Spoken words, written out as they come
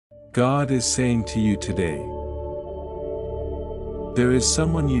God is saying to you today, there is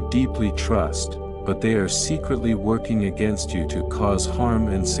someone you deeply trust, but they are secretly working against you to cause harm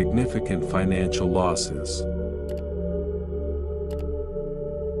and significant financial losses.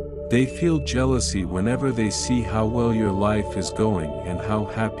 They feel jealousy whenever they see how well your life is going and how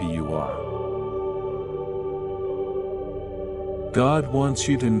happy you are. God wants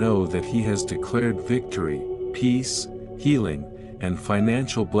you to know that He has declared victory, peace, healing, and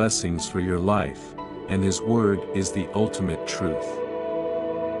financial blessings for your life, and His word is the ultimate truth.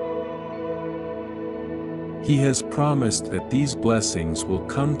 He has promised that these blessings will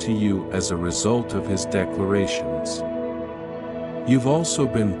come to you as a result of His declarations. You've also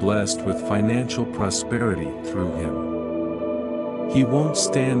been blessed with financial prosperity through Him. He won't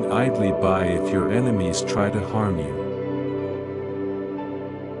stand idly by if your enemies try to harm you.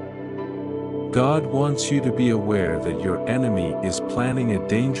 God wants you to be aware that your enemy is planning a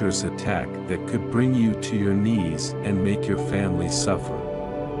dangerous attack that could bring you to your knees and make your family suffer.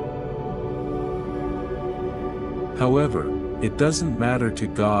 However, it doesn't matter to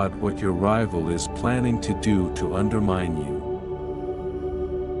God what your rival is planning to do to undermine you.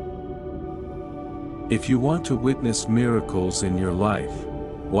 If you want to witness miracles in your life,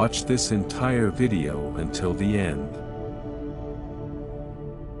 watch this entire video until the end.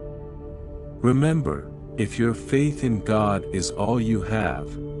 Remember, if your faith in God is all you have,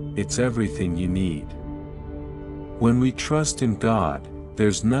 it's everything you need. When we trust in God,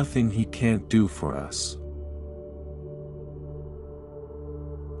 there's nothing He can't do for us.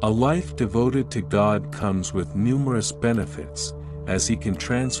 A life devoted to God comes with numerous benefits, as He can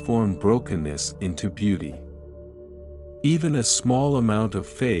transform brokenness into beauty. Even a small amount of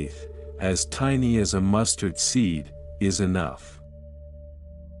faith, as tiny as a mustard seed, is enough.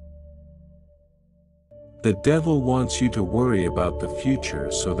 The devil wants you to worry about the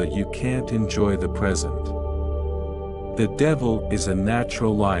future so that you can't enjoy the present. The devil is a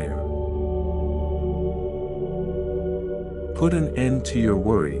natural liar. Put an end to your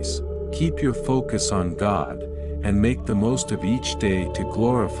worries, keep your focus on God, and make the most of each day to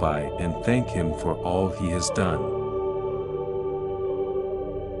glorify and thank Him for all He has done.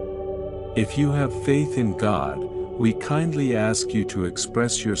 If you have faith in God, we kindly ask you to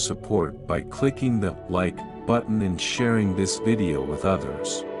express your support by clicking the like button and sharing this video with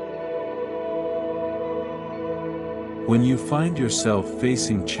others. When you find yourself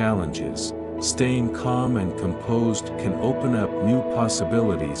facing challenges, staying calm and composed can open up new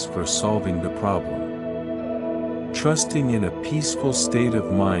possibilities for solving the problem. Trusting in a peaceful state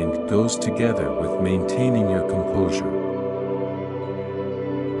of mind goes together with maintaining your composure.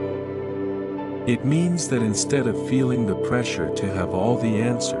 It means that instead of feeling the pressure to have all the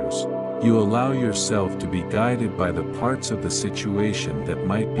answers, you allow yourself to be guided by the parts of the situation that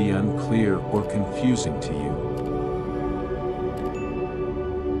might be unclear or confusing to you.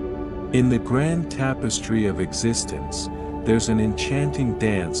 In the grand tapestry of existence, there's an enchanting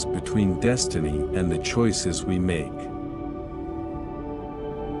dance between destiny and the choices we make.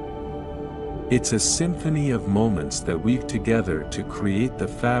 It's a symphony of moments that weave together to create the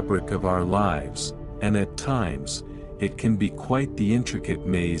fabric of our lives, and at times, it can be quite the intricate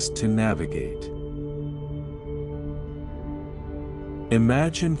maze to navigate.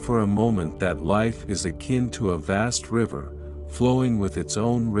 Imagine for a moment that life is akin to a vast river, flowing with its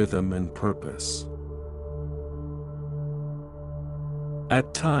own rhythm and purpose.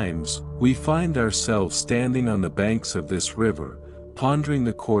 At times, we find ourselves standing on the banks of this river, pondering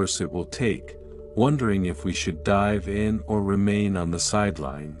the course it will take, wondering if we should dive in or remain on the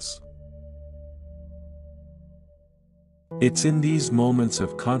sidelines. It's in these moments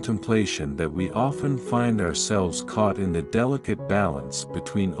of contemplation that we often find ourselves caught in the delicate balance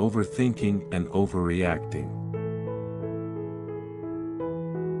between overthinking and overreacting.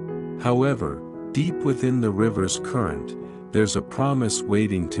 However, deep within the river's current, there's a promise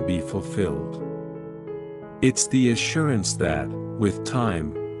waiting to be fulfilled. It's the assurance that, with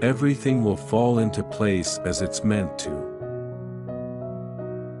time, everything will fall into place as it's meant to.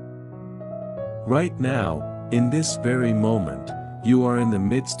 Right now, in this very moment, you are in the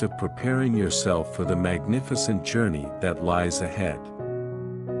midst of preparing yourself for the magnificent journey that lies ahead.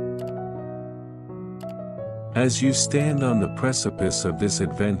 As you stand on the precipice of this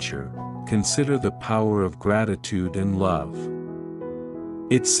adventure, consider the power of gratitude and love.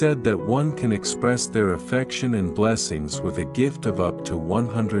 It's said that one can express their affection and blessings with a gift of up to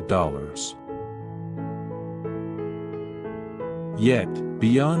 $100. Yet,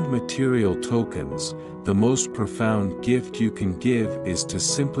 beyond material tokens, the most profound gift you can give is to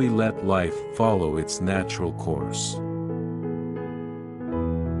simply let life follow its natural course.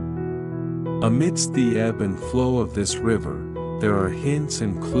 Amidst the ebb and flow of this river, there are hints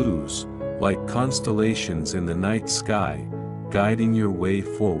and clues, like constellations in the night sky, guiding your way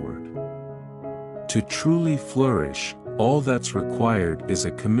forward. To truly flourish, all that's required is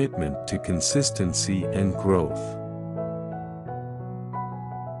a commitment to consistency and growth.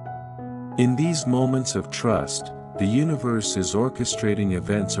 In these moments of trust, the universe is orchestrating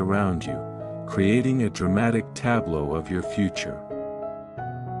events around you, creating a dramatic tableau of your future.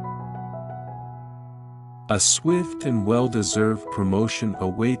 A swift and well-deserved promotion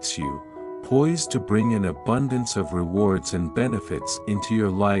awaits you, poised to bring an abundance of rewards and benefits into your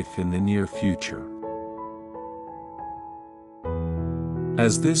life in the near future.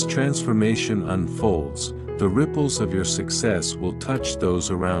 As this transformation unfolds, the ripples of your success will touch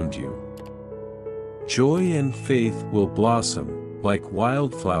those around you. Joy and faith will blossom, like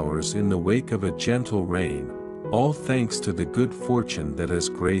wildflowers in the wake of a gentle rain, all thanks to the good fortune that has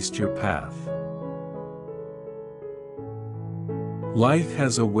graced your path. Life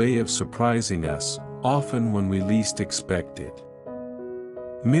has a way of surprising us, often when we least expect it.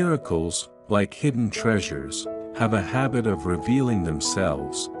 Miracles, like hidden treasures, have a habit of revealing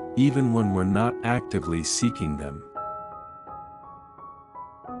themselves, even when we're not actively seeking them.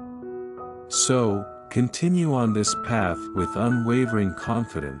 So, continue on this path with unwavering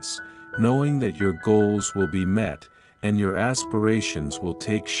confidence, knowing that your goals will be met, and your aspirations will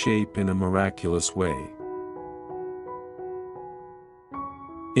take shape in a miraculous way.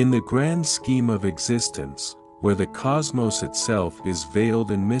 In the grand scheme of existence, where the cosmos itself is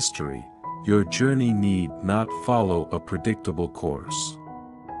veiled in mystery, your journey need not follow a predictable course.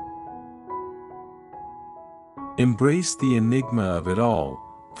 Embrace the enigma of it all,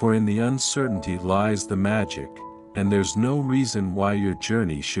 for in the uncertainty lies the magic, and there's no reason why your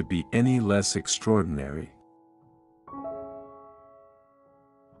journey should be any less extraordinary.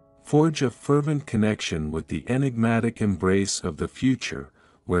 Forge a fervent connection with the enigmatic embrace of the future,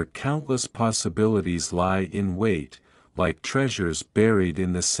 where countless possibilities lie in wait, like treasures buried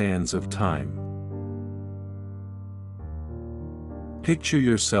in the sands of time. Picture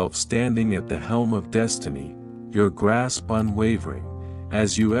yourself standing at the helm of destiny, your grasp unwavering,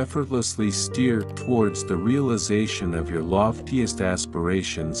 as you effortlessly steer towards the realization of your loftiest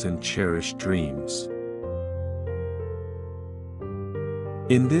aspirations and cherished dreams.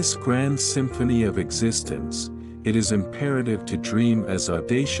 In this grand symphony of existence, it is imperative to dream as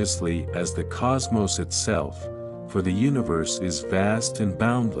audaciously as the cosmos itself, for the universe is vast and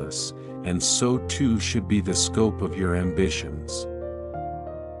boundless, and so too should be the scope of your ambitions.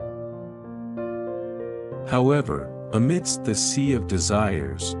 However, amidst the sea of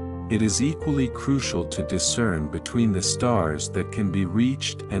desires, it is equally crucial to discern between the stars that can be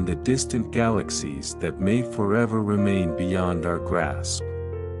reached and the distant galaxies that may forever remain beyond our grasp.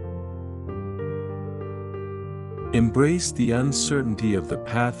 Embrace the uncertainty of the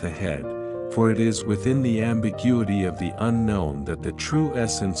path ahead, for it is within the ambiguity of the unknown that the true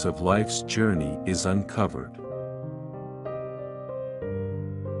essence of life's journey is uncovered.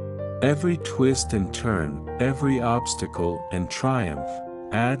 Every twist and turn, every obstacle and triumph,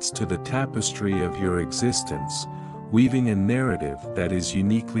 adds to the tapestry of your existence, weaving a narrative that is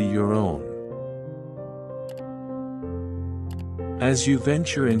uniquely your own. As you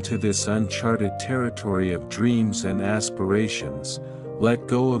venture into this uncharted territory of dreams and aspirations, let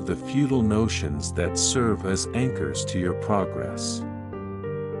go of the futile notions that serve as anchors to your progress.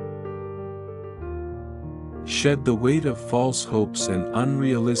 Shed the weight of false hopes and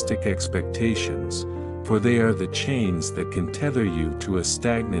unrealistic expectations, for they are the chains that can tether you to a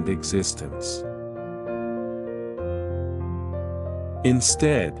stagnant existence.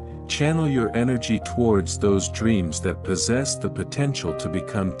 Instead, channel your energy towards those dreams that possess the potential to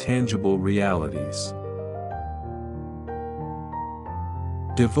become tangible realities.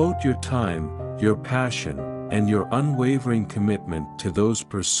 Devote your time, your passion, and your unwavering commitment to those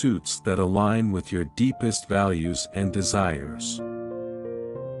pursuits that align with your deepest values and desires.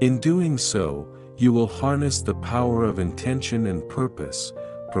 In doing so, you will harness the power of intention and purpose,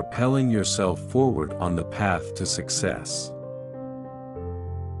 propelling yourself forward on the path to success.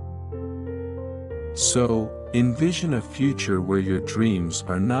 So, envision a future where your dreams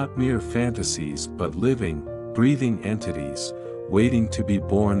are not mere fantasies but living, breathing entities, waiting to be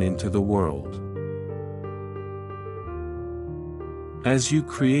born into the world. As you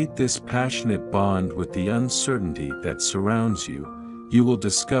create this passionate bond with the uncertainty that surrounds you, you will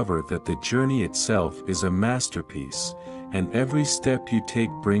discover that the journey itself is a masterpiece, and every step you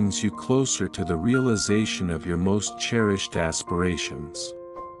take brings you closer to the realization of your most cherished aspirations.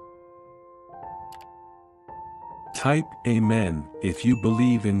 Type Amen if you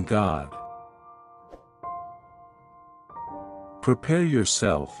believe in God. Prepare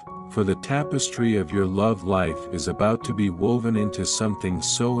yourself, for the tapestry of your love life is about to be woven into something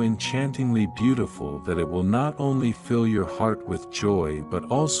so enchantingly beautiful that it will not only fill your heart with joy but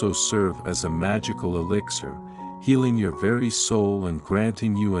also serve as a magical elixir, healing your very soul and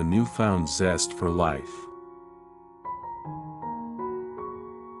granting you a newfound zest for life.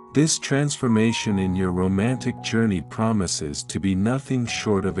 This transformation in your romantic journey promises to be nothing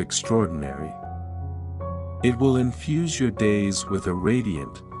short of extraordinary. It will infuse your days with a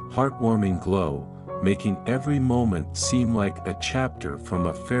radiant, heartwarming glow, making every moment seem like a chapter from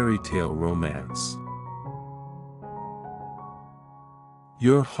a fairy tale romance.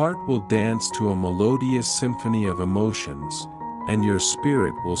 Your heart will dance to a melodious symphony of emotions, and your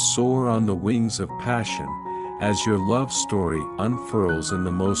spirit will soar on the wings of passion, as your love story unfurls in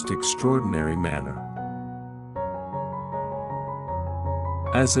the most extraordinary manner.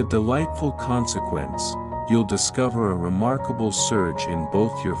 As a delightful consequence, you'll discover a remarkable surge in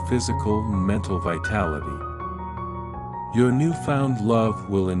both your physical and mental vitality. Your newfound love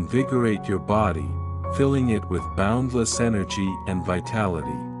will invigorate your body, filling it with boundless energy and vitality.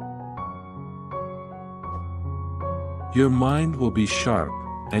 Your mind will be sharp,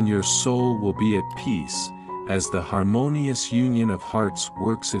 and your soul will be at peace, as the harmonious union of hearts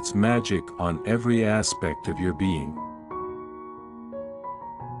works its magic on every aspect of your being.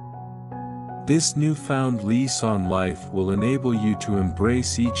 This newfound lease on life will enable you to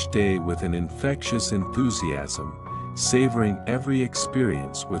embrace each day with an infectious enthusiasm, savoring every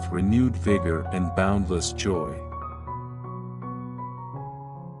experience with renewed vigor and boundless joy.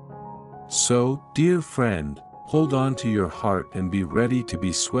 So, dear friend, hold on to your heart and be ready to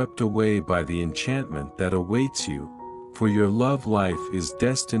be swept away by the enchantment that awaits you, for your love life is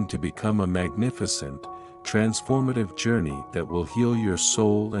destined to become a magnificent, transformative journey that will heal your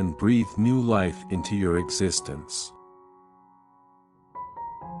soul and breathe new life into your existence.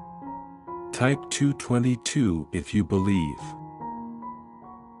 Type 222 if you believe.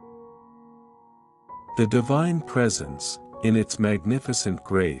 The Divine Presence, in its magnificent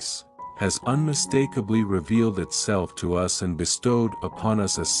grace, has unmistakably revealed itself to us and bestowed upon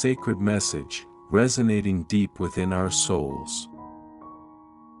us a sacred message, resonating deep within our souls.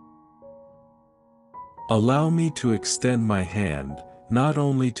 Allow me to extend my hand, not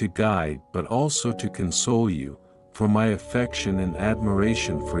only to guide but also to console you, for my affection and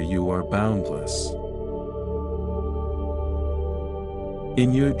admiration for you are boundless.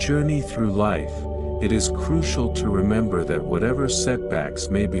 In your journey through life, it is crucial to remember that whatever setbacks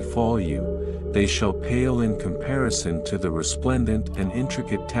may befall you, they shall pale in comparison to the resplendent and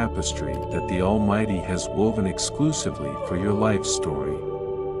intricate tapestry that the Almighty has woven exclusively for your life story.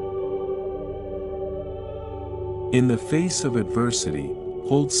 In the face of adversity,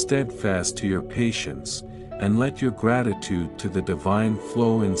 hold steadfast to your patience, and let your gratitude to the divine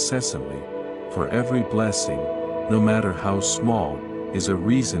flow incessantly, for every blessing, no matter how small, is a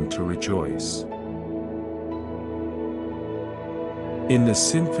reason to rejoice. In the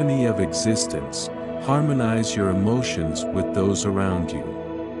symphony of existence, harmonize your emotions with those around you.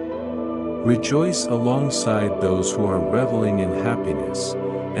 Rejoice alongside those who are reveling in happiness,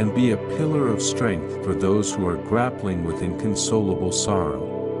 and be a pillar of strength for those who are grappling with inconsolable sorrow.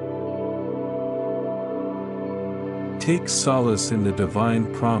 Take solace in the divine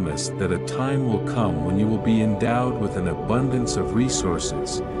promise that a time will come when you will be endowed with an abundance of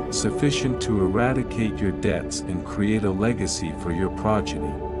resources, sufficient to eradicate your debts and create a legacy for your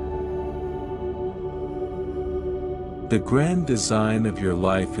progeny. The grand design of your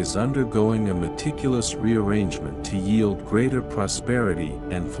life is undergoing a meticulous rearrangement to yield greater prosperity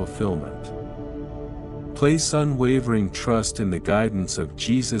and fulfillment. Place unwavering trust in the guidance of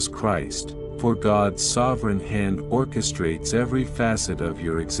Jesus Christ, for God's sovereign hand orchestrates every facet of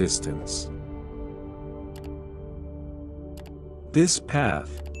your existence. This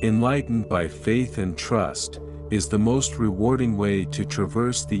path, enlightened by faith and trust, is the most rewarding way to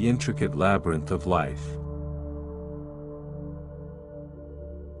traverse the intricate labyrinth of life.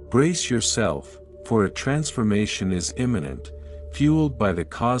 Brace yourself, for a transformation is imminent, fueled by the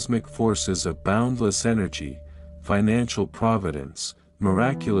cosmic forces of boundless energy, financial providence,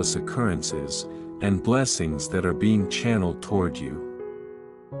 miraculous occurrences, and blessings that are being channeled toward you.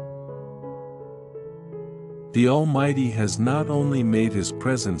 The Almighty has not only made His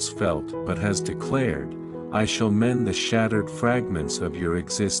presence felt but has declared, "I shall mend the shattered fragments of your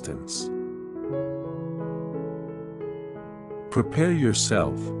existence." Prepare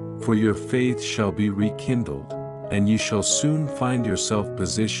yourself, for your faith shall be rekindled, and you shall soon find yourself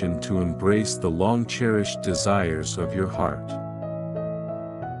positioned to embrace the long-cherished desires of your heart.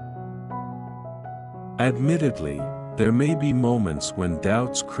 Admittedly, There may be moments when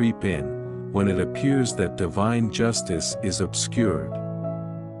doubts creep in, when it appears that divine justice is obscured.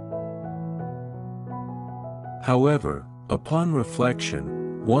 However, upon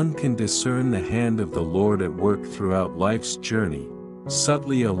reflection, one can discern the hand of the Lord at work throughout life's journey,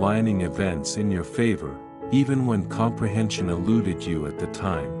 subtly aligning events in your favor, even when comprehension eluded you at the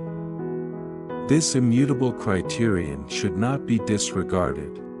time. This immutable criterion should not be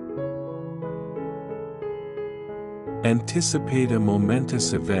disregarded. Anticipate a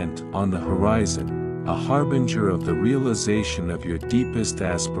momentous event on the horizon, a harbinger of the realization of your deepest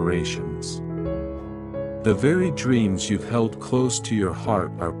aspirations. The very dreams you've held close to your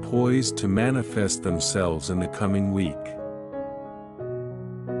heart are poised to manifest themselves in the coming week.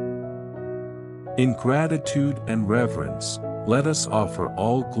 In gratitude and reverence, let us offer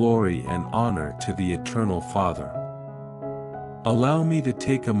all glory and honor to the Eternal Father. Allow me to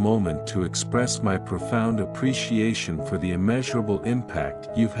take a moment to express my profound appreciation for the immeasurable impact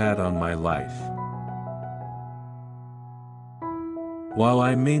you've had on my life. While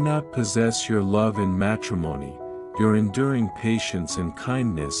I may not possess your love in matrimony, your enduring patience and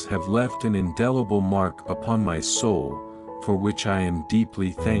kindness have left an indelible mark upon my soul, for which I am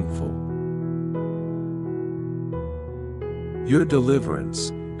deeply thankful. Your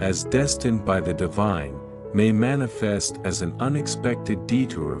deliverance, as destined by the divine, may manifest as an unexpected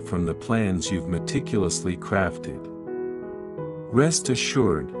detour from the plans you've meticulously crafted. Rest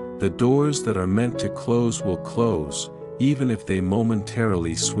assured, the doors that are meant to close will close, even if they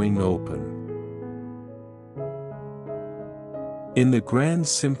momentarily swing open. In the grand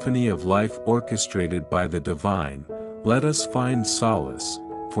symphony of life orchestrated by the divine, let us find solace,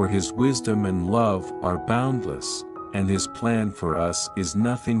 for his wisdom and love are boundless, and his plan for us is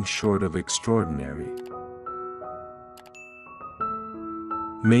nothing short of extraordinary.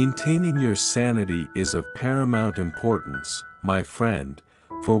 Maintaining your sanity is of paramount importance, my friend,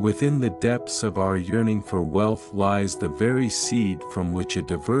 for within the depths of our yearning for wealth lies the very seed from which a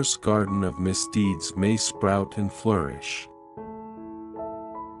diverse garden of misdeeds may sprout and flourish.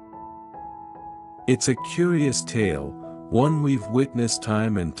 It's a curious tale, one we've witnessed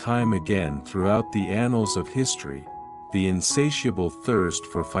time and time again throughout the annals of history, the insatiable thirst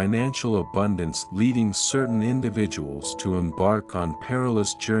for financial abundance leading certain individuals to embark on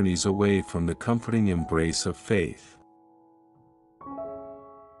perilous journeys away from the comforting embrace of faith.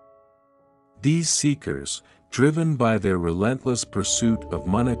 These seekers, driven by their relentless pursuit of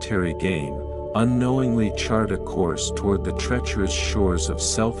monetary gain, unknowingly chart a course toward the treacherous shores of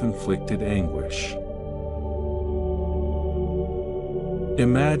self-inflicted anguish.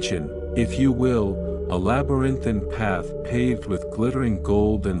 Imagine, if you will, a labyrinthine path paved with glittering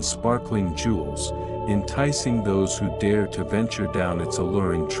gold and sparkling jewels, enticing those who dare to venture down its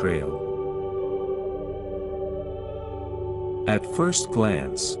alluring trail. At first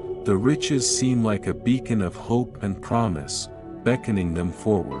glance, the riches seem like a beacon of hope and promise, beckoning them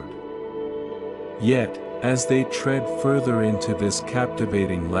forward. Yet, as they tread further into this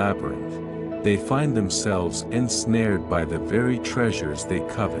captivating labyrinth, they find themselves ensnared by the very treasures they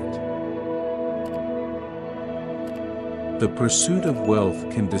covet. The pursuit of wealth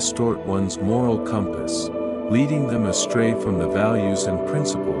can distort one's moral compass, leading them astray from the values and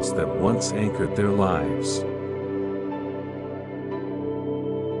principles that once anchored their lives.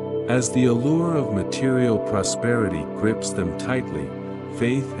 As the allure of material prosperity grips them tightly,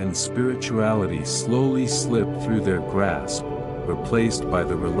 faith and spirituality slowly slip through their grasp, replaced by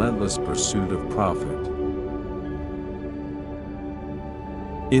the relentless pursuit of profit.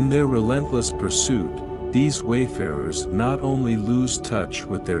 In their relentless pursuit, these wayfarers not only lose touch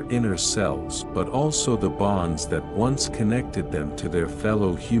with their inner selves but also the bonds that once connected them to their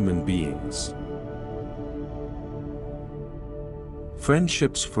fellow human beings.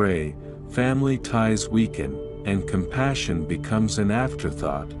 Friendships fray, family ties weaken, and compassion becomes an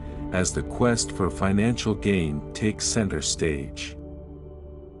afterthought, as the quest for financial gain takes center stage.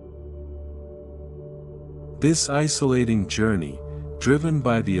 This isolating journey, driven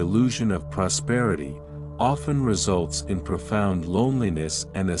by the illusion of prosperity, often results in profound loneliness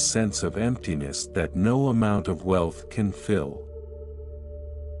and a sense of emptiness that no amount of wealth can fill.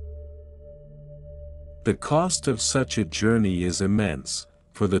 The cost of such a journey is immense,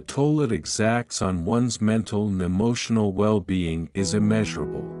 for the toll it exacts on one's mental and emotional well-being is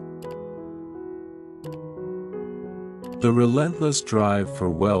immeasurable. The relentless drive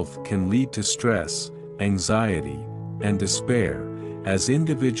for wealth can lead to stress, anxiety, and despair, as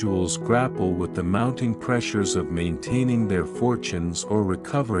individuals grapple with the mounting pressures of maintaining their fortunes or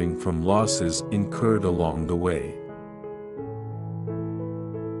recovering from losses incurred along the way.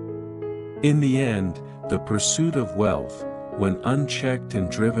 In the end, the pursuit of wealth, when unchecked and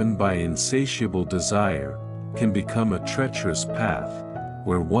driven by insatiable desire, can become a treacherous path,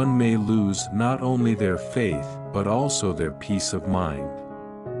 where one may lose not only their faith but also their peace of mind.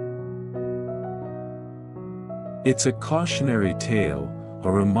 It's a cautionary tale,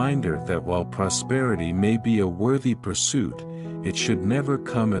 a reminder that while prosperity may be a worthy pursuit, it should never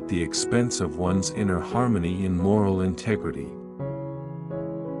come at the expense of one's inner harmony and moral integrity.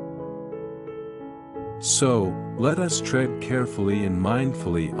 So, let us tread carefully and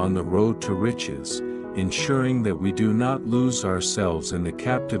mindfully on the road to riches, ensuring that we do not lose ourselves in the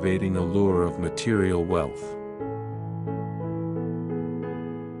captivating allure of material wealth.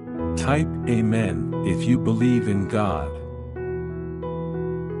 Type Amen if you believe in God.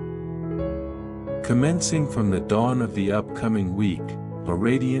 Commencing from the dawn of the upcoming week, a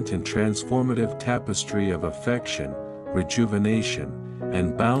radiant and transformative tapestry of affection, rejuvenation,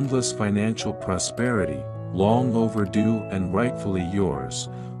 and boundless financial prosperity, long overdue and rightfully yours,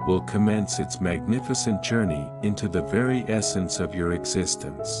 will commence its magnificent journey into the very essence of your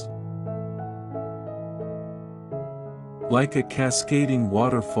existence. Like a cascading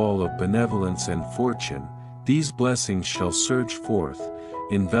waterfall of benevolence and fortune, these blessings shall surge forth,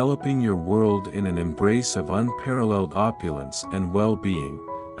 enveloping your world in an embrace of unparalleled opulence and well-being,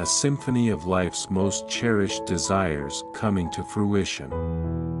 a symphony of life's most cherished desires coming to fruition.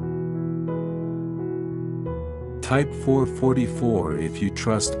 Type 444 if you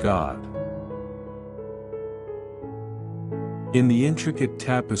trust God. In the intricate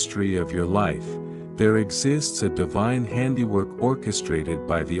tapestry of your life, there exists a divine handiwork orchestrated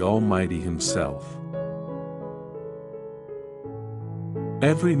by the Almighty Himself.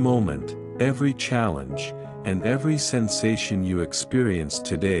 Every moment, every challenge, and every sensation you experience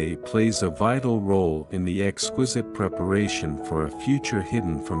today plays a vital role in the exquisite preparation for a future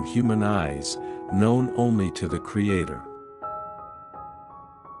hidden from human eyes, known only to the Creator.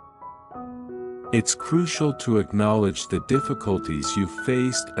 It's crucial to acknowledge the difficulties you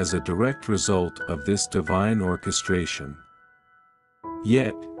faced as a direct result of this divine orchestration.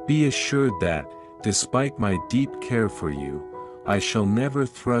 Yet, be assured that, despite my deep care for you, I shall never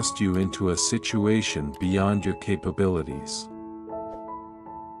thrust you into a situation beyond your capabilities.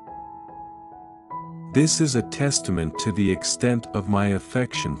 This is a testament to the extent of my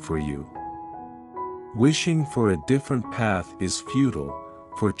affection for you. Wishing for a different path is futile,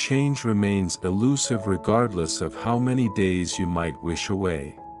 for change remains elusive regardless of how many days you might wish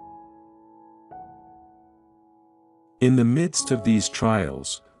away. In the midst of these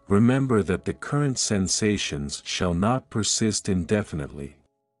trials, remember that the current sensations shall not persist indefinitely.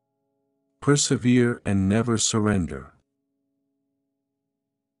 Persevere and never surrender.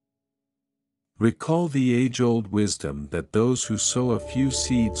 Recall the age-old wisdom that those who sow a few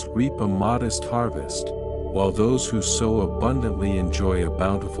seeds reap a modest harvest, while those who sow abundantly enjoy a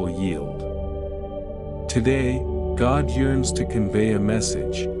bountiful yield. Today, God yearns to convey a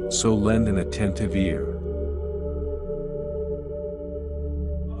message, so lend an attentive ear.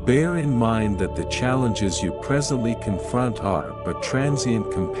 Bear in mind that the challenges you presently confront are but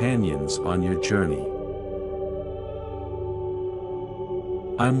transient companions on your journey.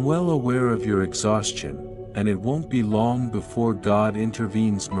 I'm well aware of your exhaustion, and it won't be long before God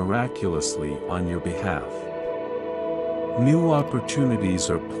intervenes miraculously on your behalf. New opportunities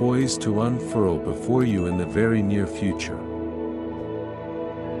are poised to unfurl before you in the very near future.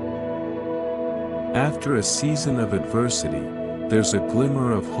 After a season of adversity, there's a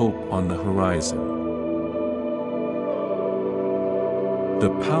glimmer of hope on the horizon. The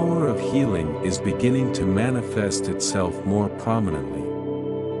power of healing is beginning to manifest itself more prominently.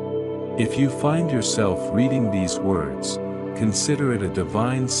 If you find yourself reading these words, consider it a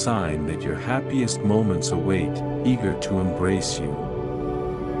divine sign that your happiest moments await, eager to embrace you.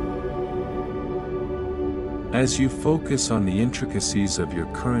 As you focus on the intricacies of your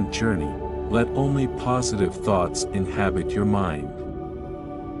current journey, let only positive thoughts inhabit your mind.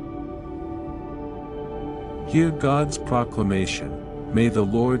 Hear God's proclamation, "May the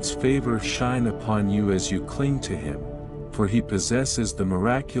Lord's favor shine upon you as you cling to Him, for He possesses the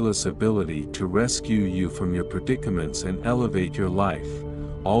miraculous ability to rescue you from your predicaments and elevate your life,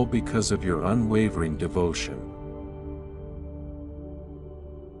 all because of your unwavering devotion."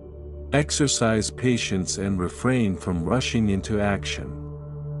 Exercise patience and refrain from rushing into action.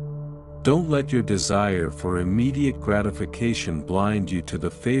 Don't let your desire for immediate gratification blind you to the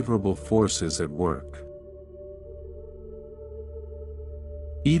favorable forces at work.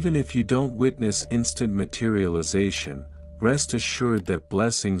 Even if you don't witness instant materialization, rest assured that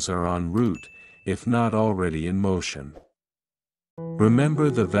blessings are en route, if not already in motion. Remember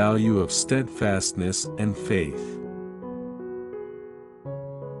the value of steadfastness and faith.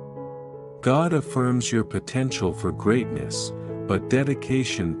 God affirms your potential for greatness, but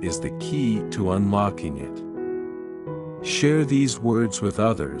dedication is the key to unlocking it. Share these words with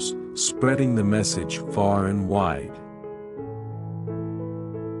others, spreading the message far and wide.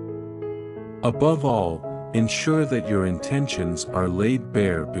 Above all, ensure that your intentions are laid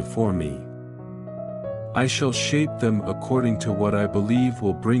bare before me. I shall shape them according to what I believe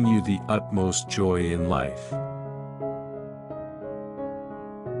will bring you the utmost joy in life.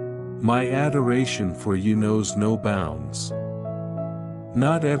 My adoration for you knows no bounds.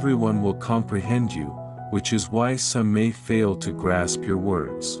 Not everyone will comprehend you, which is why some may fail to grasp your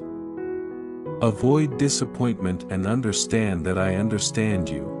words. Avoid disappointment and understand that I understand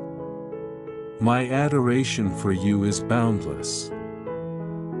you. My adoration for you is boundless.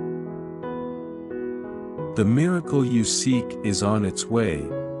 The miracle you seek is on its way,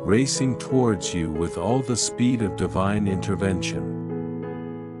 racing towards you with all the speed of divine intervention.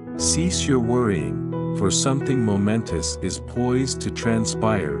 Cease your worrying, for something momentous is poised to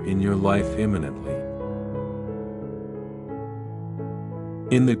transpire in your life imminently.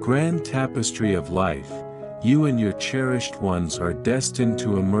 In the grand tapestry of life, you and your cherished ones are destined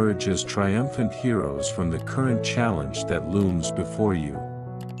to emerge as triumphant heroes from the current challenge that looms before you.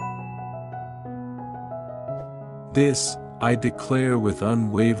 This, I declare with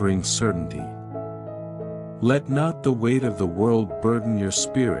unwavering certainty. Let not the weight of the world burden your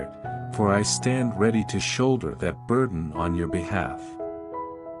spirit, for I stand ready to shoulder that burden on your behalf.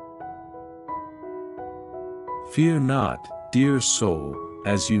 Fear not, dear soul,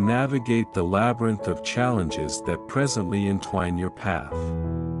 as you navigate the labyrinth of challenges that presently entwine your path.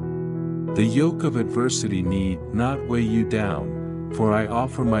 The yoke of adversity need not weigh you down, for I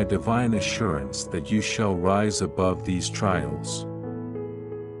offer my divine assurance that you shall rise above these trials.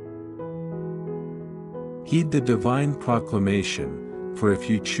 Heed the divine proclamation, for if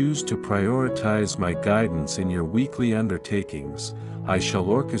you choose to prioritize my guidance in your weekly undertakings, I shall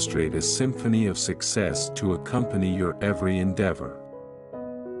orchestrate a symphony of success to accompany your every endeavor.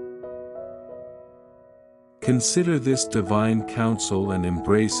 Consider this divine counsel and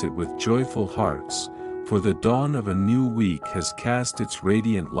embrace it with joyful hearts, for the dawn of a new week has cast its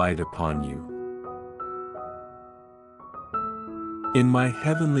radiant light upon you. In my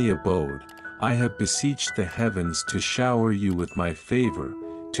heavenly abode, I have beseeched the heavens to shower you with my favor,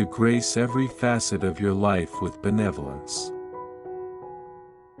 to grace every facet of your life with benevolence.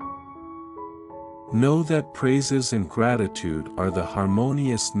 Know that praises and gratitude are the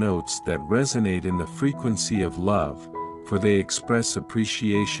harmonious notes that resonate in the frequency of love, for they express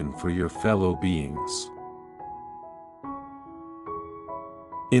appreciation for your fellow beings.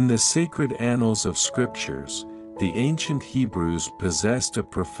 In the sacred annals of scriptures, the ancient Hebrews possessed a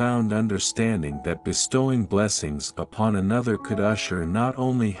profound understanding that bestowing blessings upon another could usher not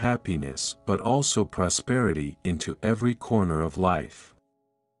only happiness but also prosperity into every corner of life.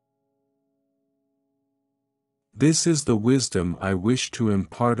 This is the wisdom I wish to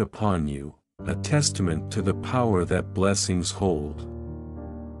impart upon you, a testament to the power that blessings hold.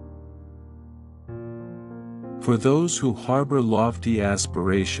 For those who harbor lofty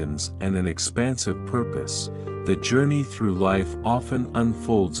aspirations and an expansive purpose, the journey through life often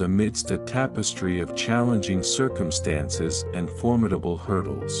unfolds amidst a tapestry of challenging circumstances and formidable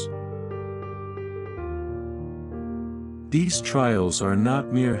hurdles. These trials are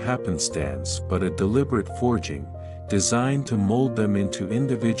not mere happenstance but a deliberate forging, designed to mold them into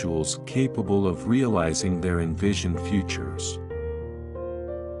individuals capable of realizing their envisioned futures.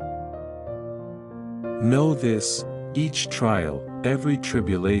 Know this, each trial, every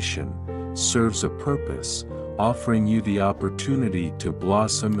tribulation, serves a purpose, offering you the opportunity to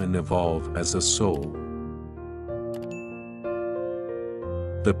blossom and evolve as a soul.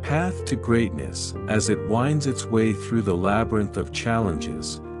 The path to greatness, as it winds its way through the labyrinth of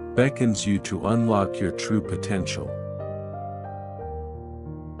challenges, beckons you to unlock your true potential.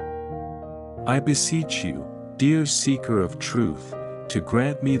 I beseech you, dear seeker of truth, to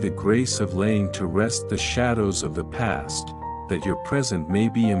grant me the grace of laying to rest the shadows of the past, that your present may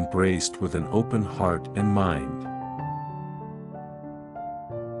be embraced with an open heart and mind.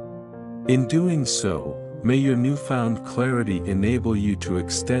 In doing so, may your newfound clarity enable you to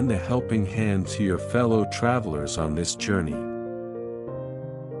extend a helping hand to your fellow travelers on this journey.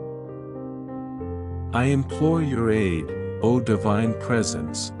 I implore your aid, O Divine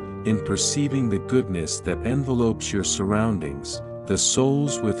Presence, in perceiving the goodness that envelopes your surroundings, the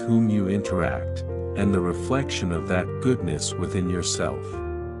souls with whom you interact, and the reflection of that goodness within yourself.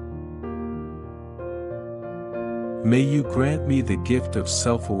 May you grant me the gift of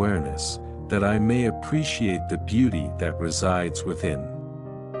self-awareness, that I may appreciate the beauty that resides within.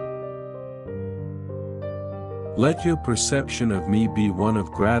 Let your perception of me be one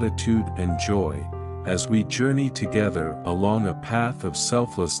of gratitude and joy, as we journey together along a path of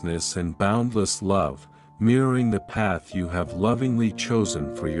selflessness and boundless love, mirroring the path you have lovingly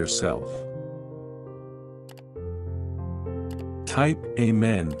chosen for yourself. Type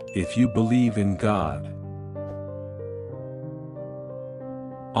Amen if you believe in God.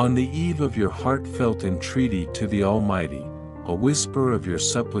 On the eve of your heartfelt entreaty to the Almighty, a whisper of your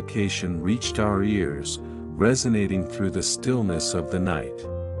supplication reached our ears, resonating through the stillness of the night.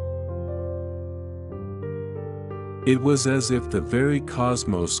 It was as if the very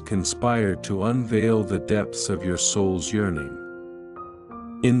cosmos conspired to unveil the depths of your soul's yearning.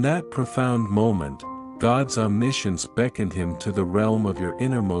 In that profound moment, God's omniscience beckoned him to the realm of your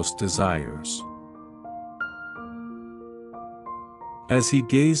innermost desires. As he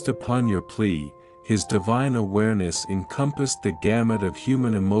gazed upon your plea, his divine awareness encompassed the gamut of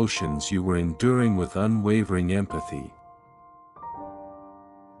human emotions you were enduring with unwavering empathy.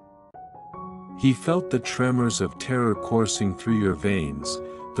 He felt the tremors of terror coursing through your veins,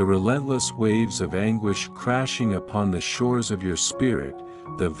 the relentless waves of anguish crashing upon the shores of your spirit,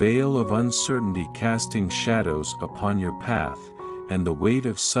 the veil of uncertainty casting shadows upon your path, and the weight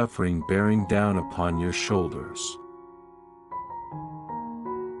of suffering bearing down upon your shoulders.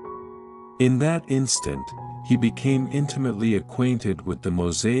 In that instant, he became intimately acquainted with the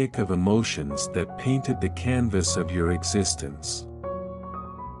mosaic of emotions that painted the canvas of your existence.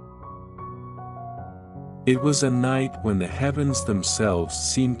 It was a night when the heavens themselves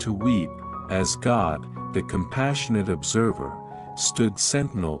seemed to weep, as God, the compassionate observer, stood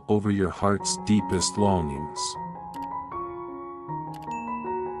sentinel over your heart's deepest longings.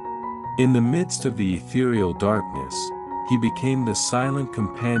 In the midst of the ethereal darkness, he became the silent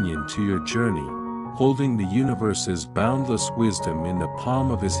companion to your journey, holding the universe's boundless wisdom in the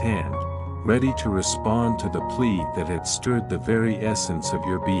palm of his hand, ready to respond to the plea that had stirred the very essence of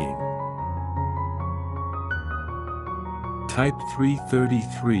your being. Type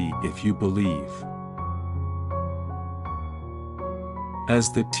 333 if you believe.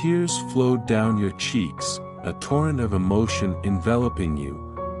 As the tears flowed down your cheeks, a torrent of emotion enveloping you,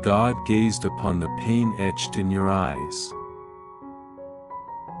 God gazed upon the pain etched in your eyes.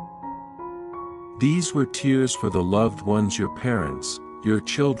 These were tears for the loved ones, your parents, your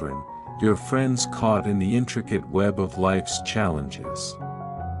children, your friends caught in the intricate web of life's challenges.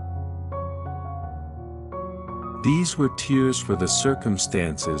 These were tears for the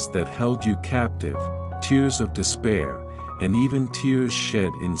circumstances that held you captive, tears of despair, and even tears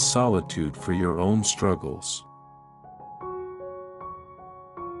shed in solitude for your own struggles.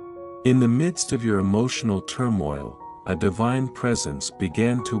 In the midst of your emotional turmoil, a divine presence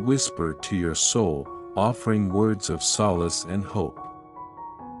began to whisper to your soul, offering words of solace and hope.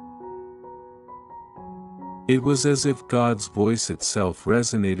 It was as if God's voice itself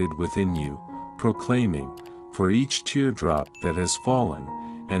resonated within you, proclaiming, "For each teardrop that has fallen,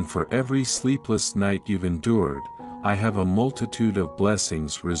 and for every sleepless night you've endured, I have a multitude of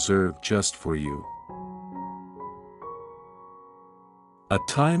blessings reserved just for you. A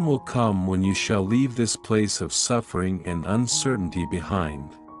time will come when you shall leave this place of suffering and uncertainty behind.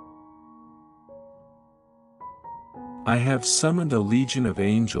 I have summoned a legion of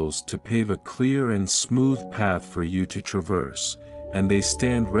angels to pave a clear and smooth path for you to traverse, and they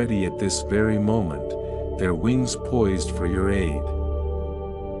stand ready at this very moment, their wings poised for your aid.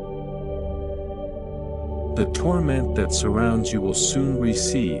 The torment that surrounds you will soon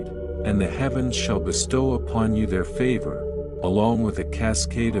recede, and the heavens shall bestow upon you their favor, along with a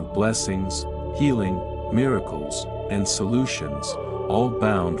cascade of blessings, healing, miracles, and solutions, all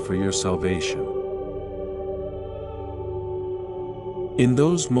bound for your salvation. In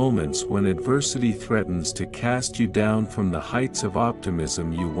those moments when adversity threatens to cast you down from the heights of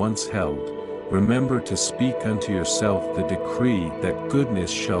optimism you once held, remember to speak unto yourself the decree that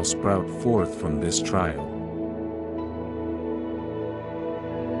goodness shall sprout forth from this trial.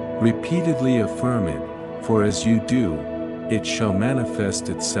 Repeatedly affirm it, for as you do, it shall manifest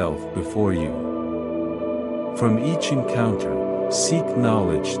itself before you. From each encounter, seek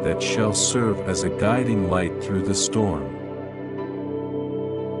knowledge that shall serve as a guiding light through the storm.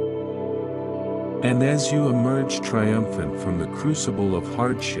 And as you emerge triumphant from the crucible of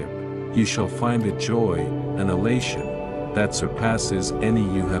hardship, you shall find a joy, an elation, that surpasses any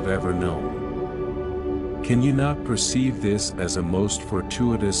you have ever known. Can you not perceive this as a most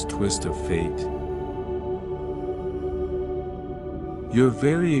fortuitous twist of fate? Your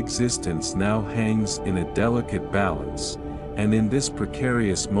very existence now hangs in a delicate balance, and in this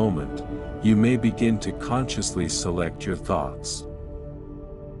precarious moment, you may begin to consciously select your thoughts.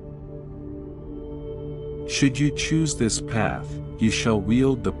 Should you choose this path, you shall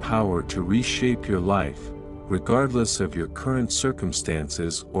wield the power to reshape your life, regardless of your current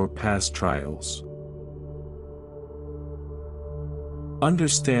circumstances or past trials.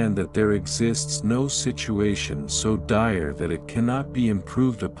 Understand that there exists no situation so dire that it cannot be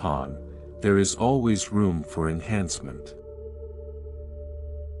improved upon. There is always room for enhancement.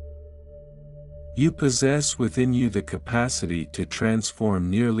 You possess within you the capacity to transform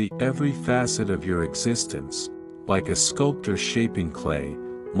nearly every facet of your existence, like a sculptor shaping clay,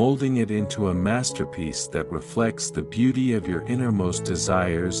 molding it into a masterpiece that reflects the beauty of your innermost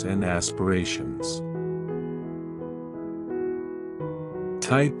desires and aspirations.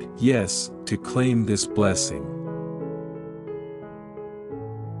 Type yes to claim this blessing.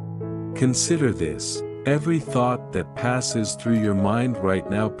 Consider this: every thought that passes through your mind right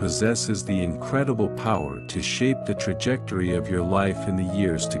now possesses the incredible power to shape the trajectory of your life in the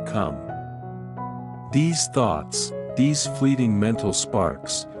years to come. These thoughts, these fleeting mental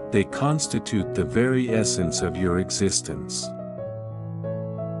sparks, they constitute the very essence of your existence.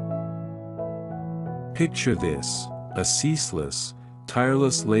 Picture this: a ceaseless,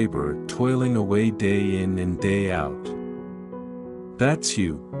 tireless labor toiling away day in and day out. That's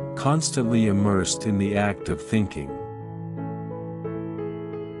you, constantly immersed in the act of thinking.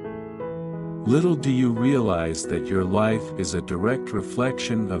 Little do you realize that your life is a direct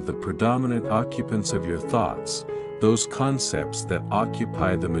reflection of the predominant occupants of your thoughts, those concepts that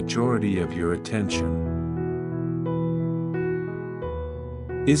occupy the majority of your attention.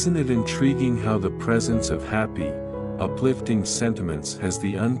 Isn't it intriguing how the presence of happy, uplifting sentiments has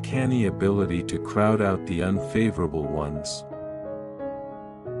the uncanny ability to crowd out the unfavorable ones?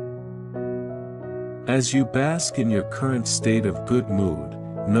 As you bask in your current state of good mood,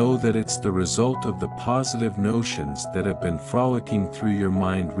 know that it's the result of the positive notions that have been frolicking through your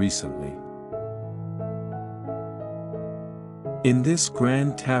mind recently. In this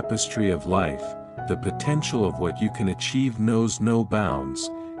grand tapestry of life, the potential of what you can achieve knows no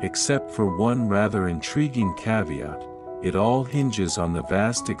bounds, except for one rather intriguing caveat: it all hinges on the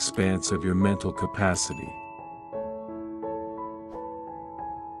vast expanse of your mental capacity.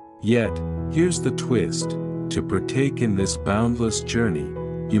 Yet, here's the twist: to partake in this boundless journey,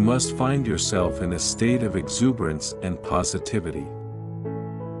 you must find yourself in a state of exuberance and positivity.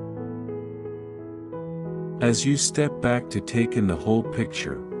 As you step back to take in the whole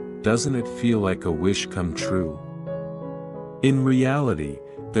picture, doesn't it feel like a wish come true? In reality,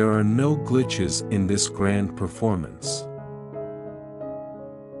 there are no glitches in this grand performance.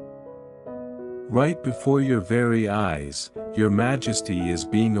 Right before your very eyes, your majesty is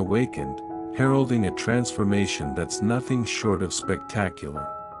being awakened, heralding a transformation that's nothing short of spectacular.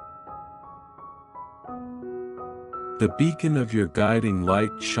 The beacon of your guiding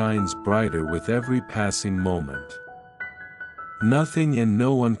light shines brighter with every passing moment. Nothing and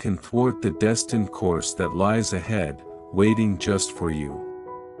no one can thwart the destined course that lies ahead, waiting just for you.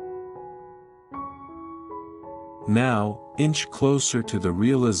 Now, inch closer to the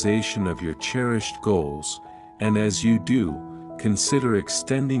realization of your cherished goals, and as you do, consider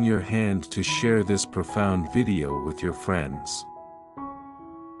extending your hand to share this profound video with your friends.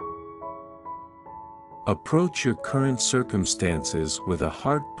 Approach your current circumstances with a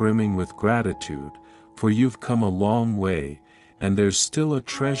heart brimming with gratitude, for you've come a long way, and there's still a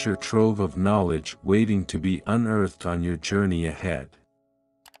treasure trove of knowledge waiting to be unearthed on your journey ahead.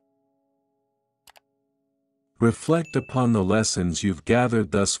 Reflect upon the lessons you've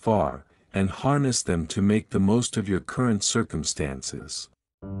gathered thus far, and harness them to make the most of your current circumstances.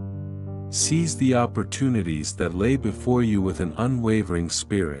 Seize the opportunities that lay before you with an unwavering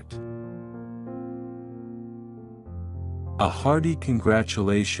spirit. A hearty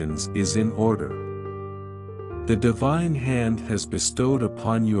congratulations is in order. The divine hand has bestowed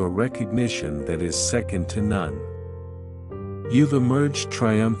upon you a recognition that is second to none. You've emerged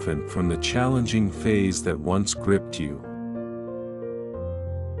triumphant from the challenging phase that once gripped you.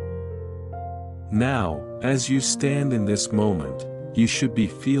 Now, as you stand in this moment, you should be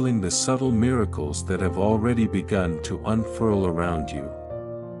feeling the subtle miracles that have already begun to unfurl around you.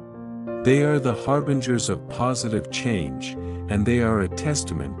 They are the harbingers of positive change, and they are a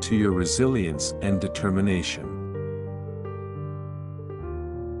testament to your resilience and determination.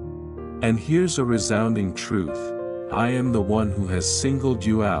 And here's a resounding truth: I am the one who has singled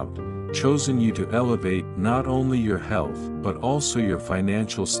you out, chosen you to elevate not only your health but also your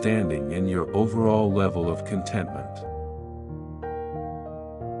financial standing and your overall level of contentment.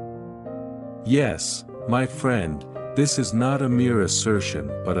 Yes, my friend, this is not a mere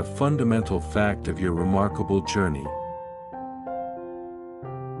assertion but a fundamental fact of your remarkable journey.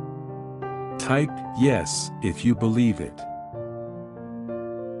 Type yes if you believe it.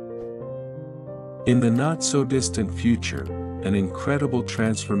 In the not-so-distant future, an incredible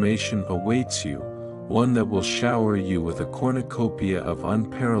transformation awaits you, one that will shower you with a cornucopia of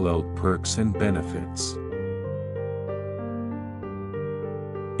unparalleled perks and benefits.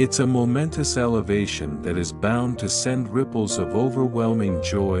 It's a momentous elevation that is bound to send ripples of overwhelming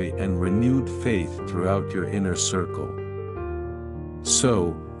joy and renewed faith throughout your inner circle.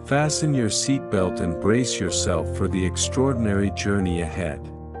 So, fasten your seatbelt and brace yourself for the extraordinary journey ahead.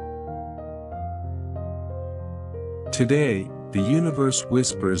 Today, the universe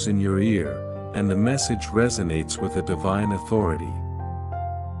whispers in your ear, and the message resonates with a divine authority.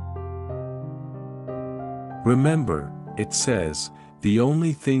 Remember, it says, the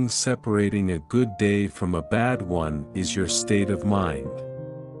only thing separating a good day from a bad one is your state of mind.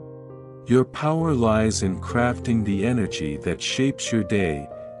 Your power lies in crafting the energy that shapes your day,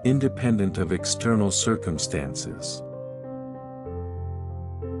 independent of external circumstances.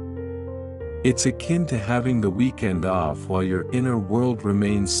 It's akin to having the weekend off while your inner world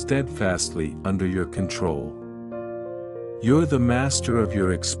remains steadfastly under your control. You're the master of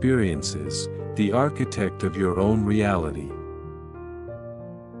your experiences, the architect of your own reality.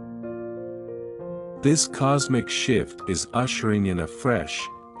 This cosmic shift is ushering in a fresh,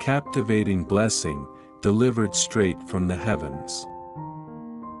 captivating blessing, delivered straight from the heavens.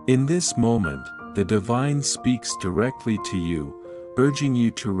 In this moment, the divine speaks directly to you, urging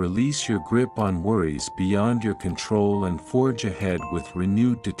you to release your grip on worries beyond your control and forge ahead with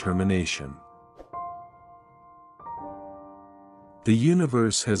renewed determination. The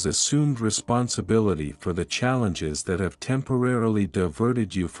universe has assumed responsibility for the challenges that have temporarily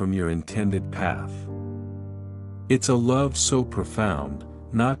diverted you from your intended path. It's a love so profound,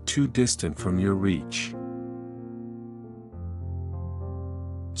 not too distant from your reach.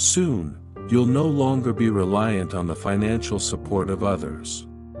 Soon, you'll no longer be reliant on the financial support of others.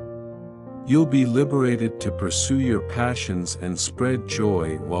 You'll be liberated to pursue your passions and spread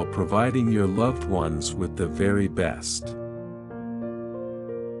joy while providing your loved ones with the very best.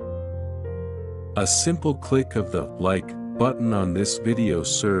 A simple click of the like button on this video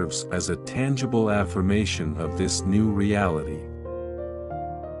serves as a tangible affirmation of this new reality.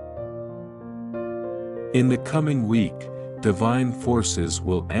 In the coming week, divine forces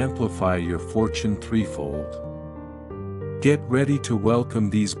will amplify your fortune threefold. Get ready to welcome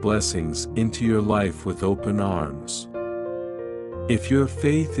these blessings into your life with open arms. If your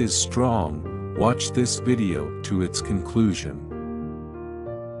faith is strong, watch this video to its conclusion.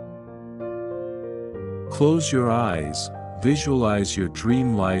 Close your eyes, visualize your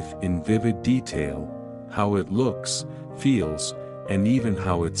dream life in vivid detail, how it looks, feels, and even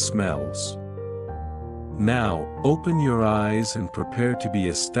how it smells. Now, open your eyes and prepare to be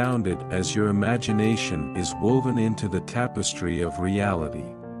astounded as your imagination is woven into the tapestry of reality.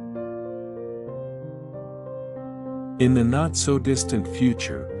 In the not-so-distant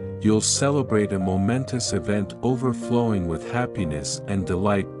future, you'll celebrate a momentous event overflowing with happiness and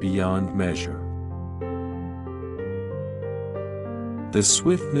delight beyond measure. The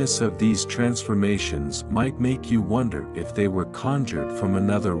swiftness of these transformations might make you wonder if they were conjured from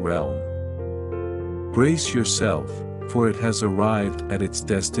another realm. Brace yourself, for it has arrived at its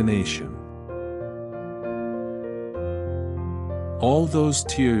destination. All those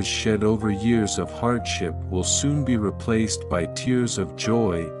tears shed over years of hardship will soon be replaced by tears of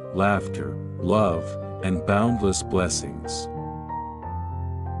joy, laughter, love, and boundless blessings.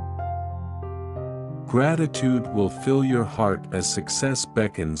 Gratitude will fill your heart as success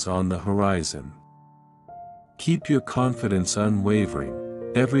beckons on the horizon. Keep your confidence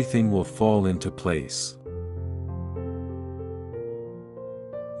unwavering, everything will fall into place.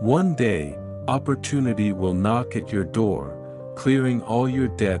 One day, opportunity will knock at your door, clearing all your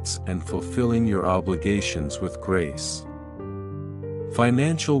debts and fulfilling your obligations with grace.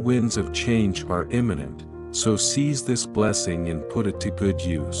 Financial winds of change are imminent, so seize this blessing and put it to good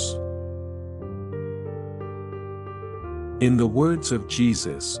use. In the words of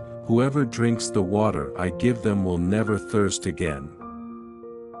Jesus, whoever drinks the water I give them will never thirst again.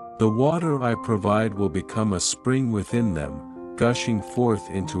 The water I provide will become a spring within them, gushing forth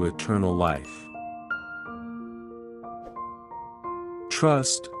into eternal life.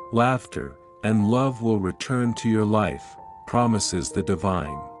 Trust, laughter, and love will return to your life, promises the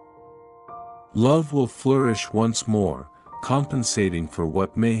divine. Love will flourish once more, compensating for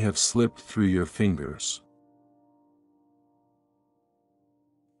what may have slipped through your fingers.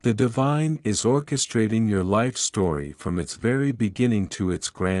 The divine is orchestrating your life story from its very beginning to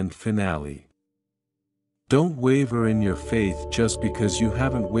its grand finale. Don't waver in your faith just because you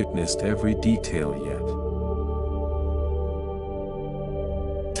haven't witnessed every detail yet.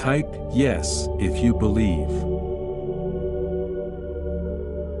 Type yes if you believe.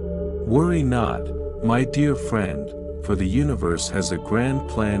 Worry not, my dear friend, for the universe has a grand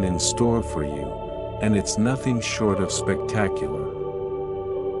plan in store for you, and it's nothing short of spectacular.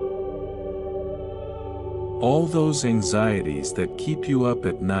 All those anxieties that keep you up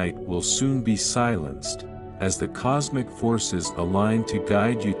at night will soon be silenced, as the cosmic forces align to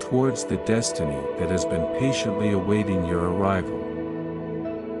guide you towards the destiny that has been patiently awaiting your arrival.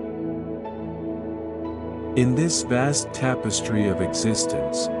 In this vast tapestry of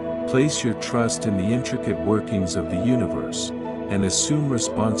existence, place your trust in the intricate workings of the universe, and assume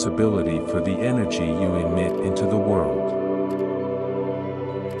responsibility for the energy you emit into the world.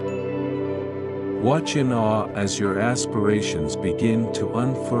 Watch in awe as your aspirations begin to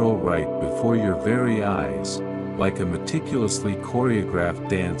unfurl right before your very eyes, like a meticulously choreographed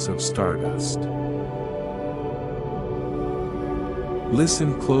dance of stardust.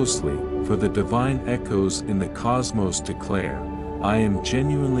 Listen closely, for the divine echoes in the cosmos declare, I am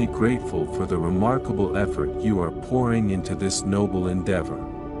genuinely grateful for the remarkable effort you are pouring into this noble endeavor.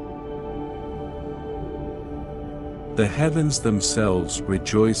 The heavens themselves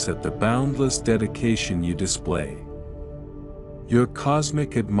rejoice at the boundless dedication you display. Your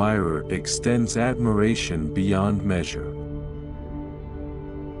cosmic admirer extends admiration beyond measure.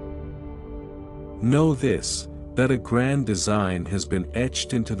 Know this, that a grand design has been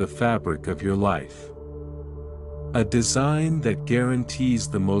etched into the fabric of your life. A design that guarantees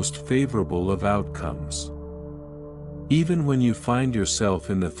the most favorable of outcomes. Even when you find yourself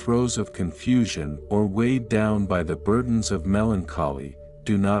in the throes of confusion or weighed down by the burdens of melancholy,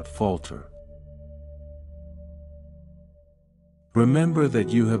 do not falter. Remember that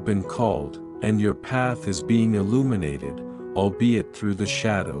you have been called, and your path is being illuminated, albeit through the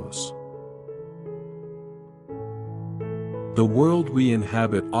shadows. The world we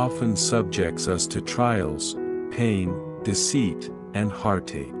inhabit often subjects us to trials, pain, deceit, and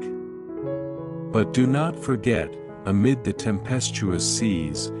heartache. But do not forget, amid the tempestuous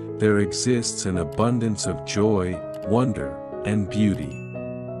seas, there exists an abundance of joy, wonder, and beauty.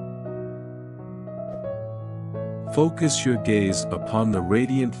 Focus your gaze upon the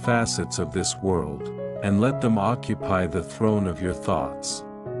radiant facets of this world, and let them occupy the throne of your thoughts.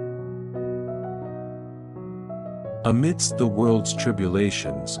 Amidst the world's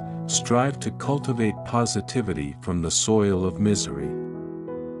tribulations, strive to cultivate positivity from the soil of misery.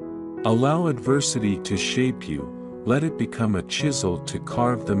 Allow adversity to shape you, let it become a chisel to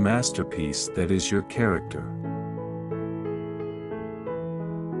carve the masterpiece that is your character.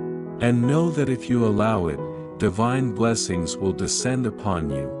 And know that if you allow it, divine blessings will descend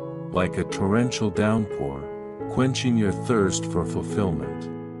upon you, like a torrential downpour, quenching your thirst for fulfillment.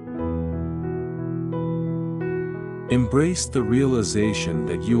 Embrace the realization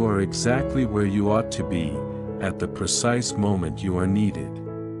that you are exactly where you ought to be, at the precise moment you are needed.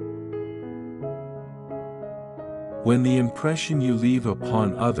 When the impression you leave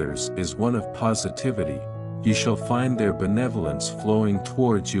upon others is one of positivity, you shall find their benevolence flowing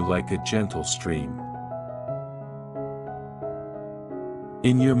towards you like a gentle stream.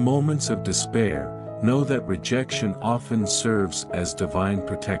 In your moments of despair, know that rejection often serves as divine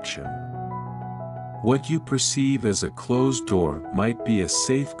protection. What you perceive as a closed door might be a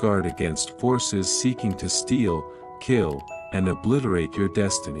safeguard against forces seeking to steal, kill, and obliterate your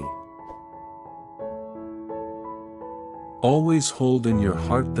destiny. Always hold in your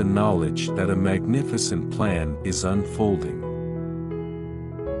heart the knowledge that a magnificent plan is unfolding.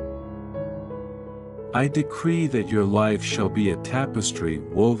 I decree that your life shall be a tapestry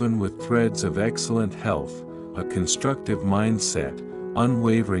woven with threads of excellent health, a constructive mindset,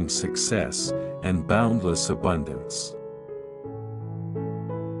 unwavering success, and boundless abundance.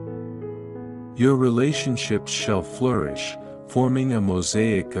 Your relationships shall flourish, forming a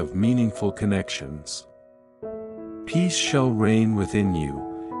mosaic of meaningful connections. Peace shall reign within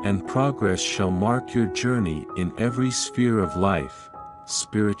you, and progress shall mark your journey in every sphere of life,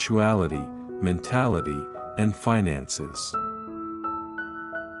 spirituality, mentality, and finances.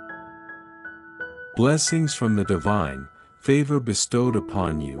 Blessings from the divine, favor bestowed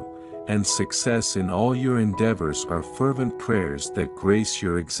upon you, and success in all your endeavors are fervent prayers that grace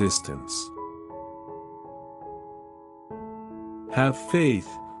your existence. Have faith,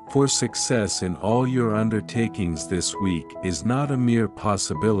 for success in all your undertakings this week is not a mere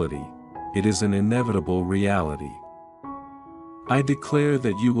possibility, it is an inevitable reality. I declare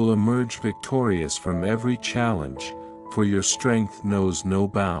that you will emerge victorious from every challenge, for your strength knows no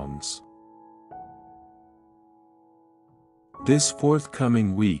bounds. This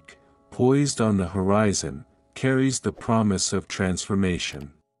forthcoming week, poised on the horizon, carries the promise of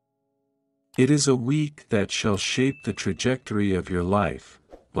transformation. It is a week that shall shape the trajectory of your life,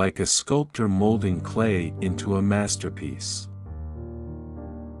 like a sculptor molding clay into a masterpiece.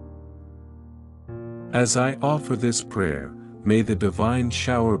 As I offer this prayer, may the divine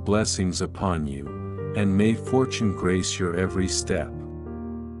shower blessings upon you, and may fortune grace your every step.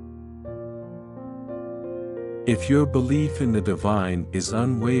 If your belief in the divine is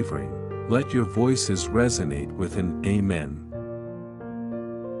unwavering, let your voices resonate with an Amen.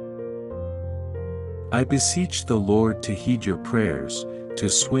 I beseech the Lord to heed your prayers, to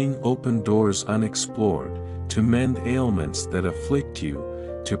swing open doors unexplored, to mend ailments that afflict you,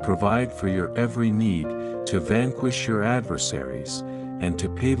 to provide for your every need, to vanquish your adversaries, and to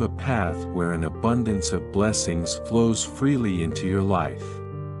pave a path where an abundance of blessings flows freely into your life.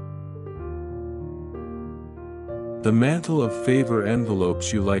 The mantle of favor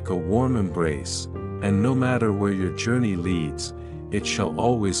envelopes you like a warm embrace, and no matter where your journey leads, it shall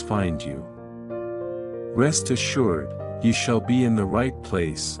always find you. Rest assured, you shall be in the right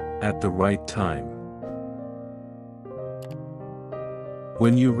place, at the right time.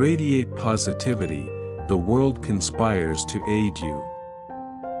 When you radiate positivity, the world conspires to aid you.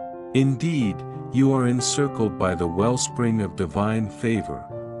 Indeed, you are encircled by the wellspring of divine favor,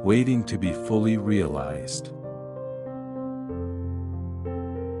 waiting to be fully realized.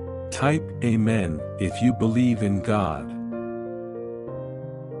 Type Amen if you believe in God.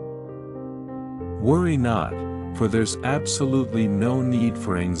 Worry not, for there's absolutely no need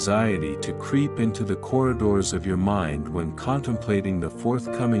for anxiety to creep into the corridors of your mind when contemplating the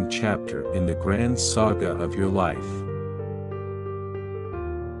forthcoming chapter in the grand saga of your life.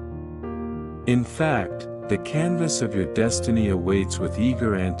 In fact, the canvas of your destiny awaits with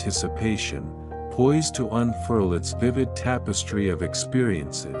eager anticipation, poised to unfurl its vivid tapestry of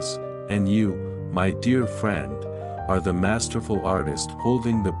experiences, and you, my dear friend, are the masterful artist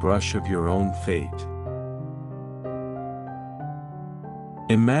holding the brush of your own fate.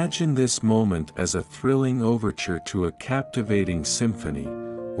 Imagine this moment as a thrilling overture to a captivating symphony,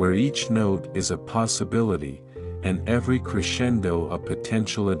 where each note is a possibility, and every crescendo a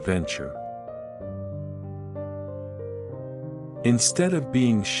potential adventure. Instead of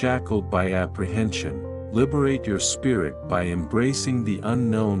being shackled by apprehension, liberate your spirit by embracing the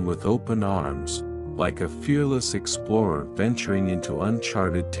unknown with open arms, like a fearless explorer venturing into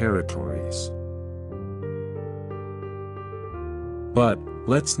uncharted territories. But,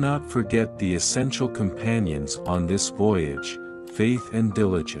 let's not forget the essential companions on this voyage, faith and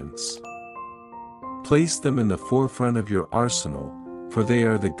diligence. Place them in the forefront of your arsenal, for they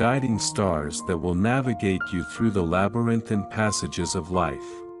are the guiding stars that will navigate you through the labyrinthine passages of life.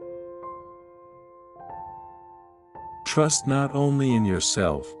 Trust not only in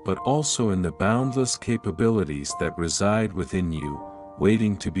yourself but also in the boundless capabilities that reside within you,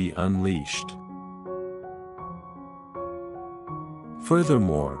 waiting to be unleashed.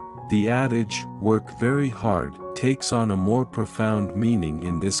 Furthermore, the adage, "work very hard," takes on a more profound meaning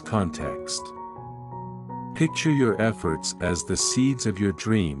in this context. Picture your efforts as the seeds of your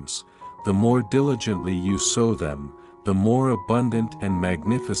dreams. The more diligently you sow them, the more abundant and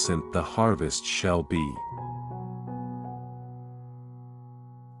magnificent the harvest shall be.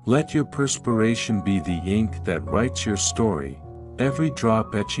 Let your perspiration be the ink that writes your story, every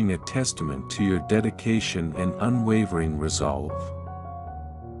drop etching a testament to your dedication and unwavering resolve.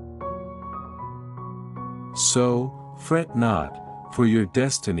 So, fret not, for your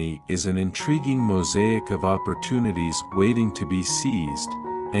destiny is an intriguing mosaic of opportunities waiting to be seized,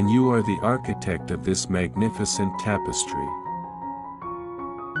 and you are the architect of this magnificent tapestry.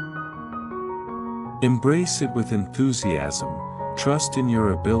 Embrace it with enthusiasm, trust in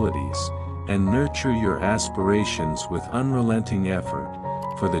your abilities, and nurture your aspirations with unrelenting effort,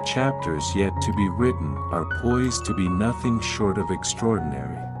 for the chapters yet to be written are poised to be nothing short of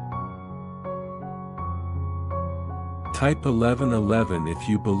extraordinary. Type 1111 if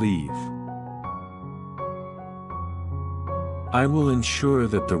you believe. I will ensure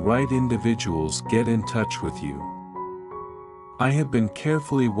that the right individuals get in touch with you. I have been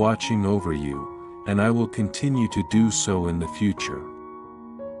carefully watching over you, and I will continue to do so in the future.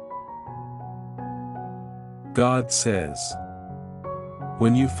 God says,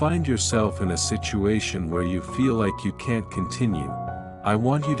 when you find yourself in a situation where you feel like you can't continue, I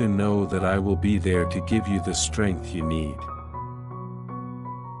want you to know that I will be there to give you the strength you need.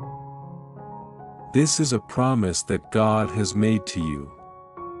 This is a promise that God has made to you.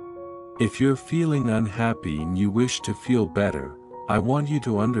 If you're feeling unhappy and you wish to feel better, I want you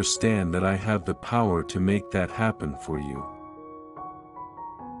to understand that I have the power to make that happen for you.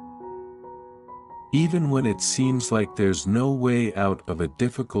 Even when it seems like there's no way out of a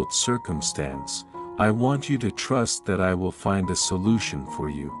difficult circumstance, I want you to trust that I will find a solution for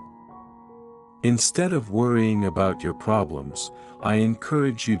you. Instead of worrying about your problems, I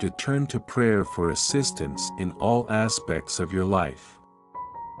encourage you to turn to prayer for assistance in all aspects of your life.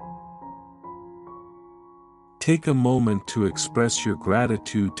 Take a moment to express your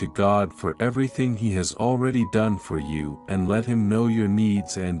gratitude to God for everything He has already done for you and let Him know your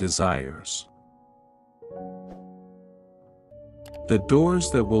needs and desires. The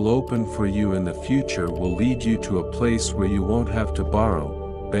doors that will open for you in the future will lead you to a place where you won't have to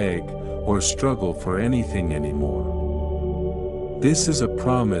borrow, beg, or struggle for anything anymore. This is a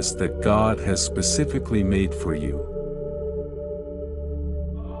promise that God has specifically made for you.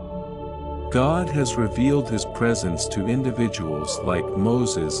 God has revealed His presence to individuals like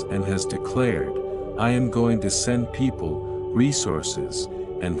Moses and has declared, "I am going to send people, resources,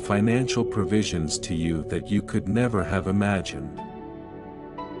 and financial provisions to you that you could never have imagined."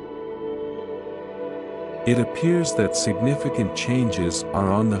 It appears that significant changes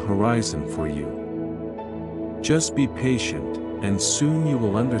are on the horizon for you. Just be patient, and soon you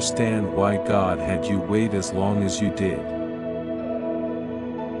will understand why God had you wait as long as you did.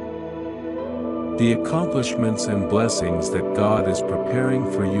 The accomplishments and blessings that God is preparing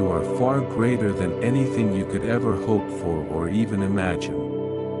for you are far greater than anything you could ever hope for or even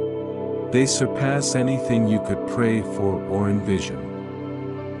imagine. They surpass anything you could pray for or envision.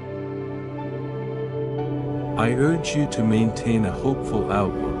 I urge you to maintain a hopeful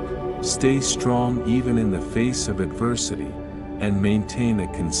outlook, stay strong even in the face of adversity, and maintain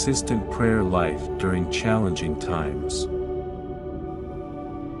a consistent prayer life during challenging times.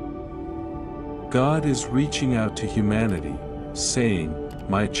 God is reaching out to humanity, saying,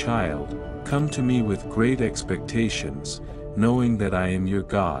 "My child, come to me with great expectations, knowing that I am your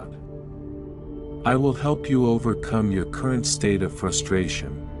God. I will help you overcome your current state of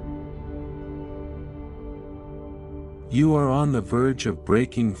frustration. You are on the verge of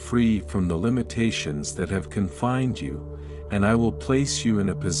breaking free from the limitations that have confined you, and I will place you in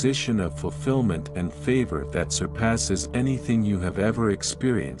a position of fulfillment and favor that surpasses anything you have ever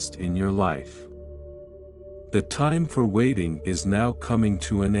experienced in your life." The time for waiting is now coming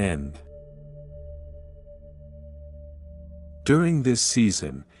to an end. During this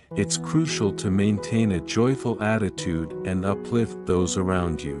season, it's crucial to maintain a joyful attitude and uplift those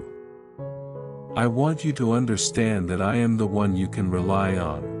around you. I want you to understand that I am the one you can rely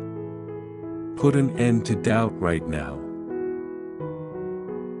on. Put an end to doubt right now.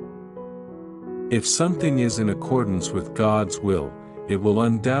 If something is in accordance with God's will, it will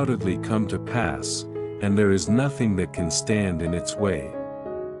undoubtedly come to pass, and there is nothing that can stand in its way.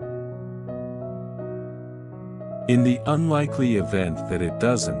 In the unlikely event that it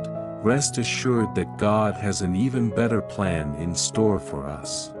doesn't, rest assured that God has an even better plan in store for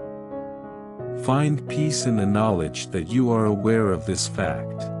us. Find peace in the knowledge that you are aware of this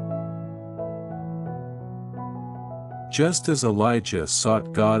fact. Just as Elijah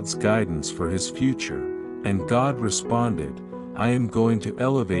sought God's guidance for his future, and God responded, "I am going to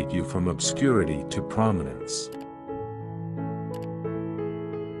elevate you from obscurity to prominence."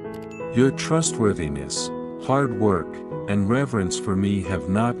 Your trustworthiness, hard work, and reverence for me have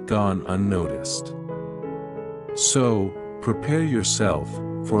not gone unnoticed. So, prepare yourself,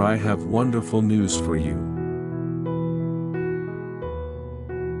 for I have wonderful news for you.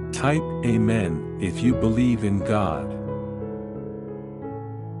 Type Amen if you believe in God.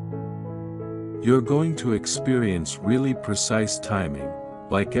 You're going to experience really precise timing,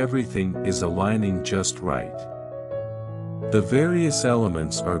 like everything is aligning just right. The various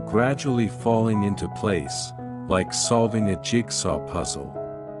elements are gradually falling into place, like solving a jigsaw puzzle.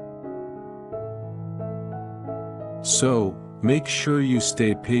 So, make sure you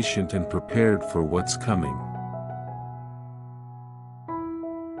stay patient and prepared for what's coming.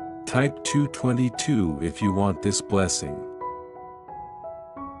 Type 222 if you want this blessing.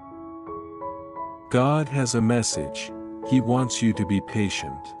 God has a message. He wants you to be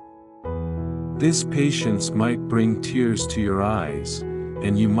patient. This patience might bring tears to your eyes,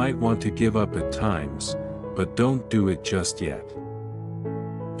 and you might want to give up at times, but don't do it just yet.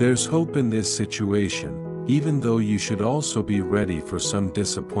 There's hope in this situation, even though you should also be ready for some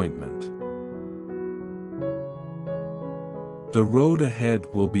disappointment. The road ahead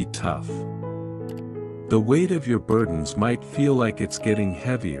will be tough. The weight of your burdens might feel like it's getting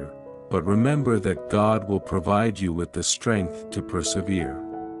heavier, but remember that God will provide you with the strength to persevere.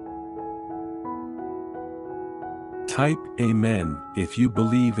 Type Amen if you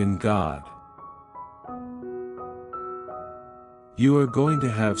believe in God. You are going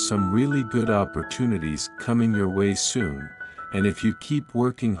to have some really good opportunities coming your way soon, and if you keep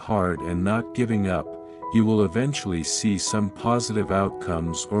working hard and not giving up, you will eventually see some positive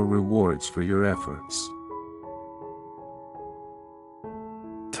outcomes or rewards for your efforts.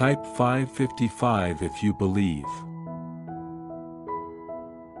 Type 555 if you believe.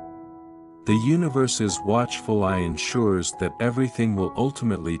 The universe's watchful eye ensures that everything will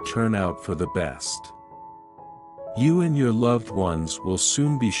ultimately turn out for the best. You and your loved ones will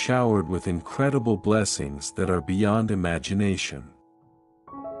soon be showered with incredible blessings that are beyond imagination.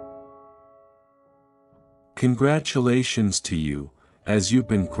 Congratulations to you, as you've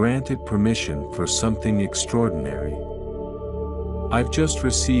been granted permission for something extraordinary. I've just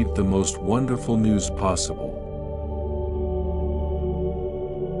received the most wonderful news possible.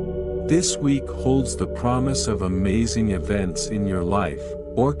 This week holds the promise of amazing events in your life,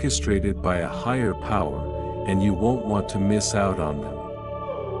 orchestrated by a higher power, and you won't want to miss out on them.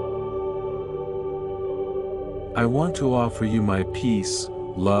 I want to offer you my peace,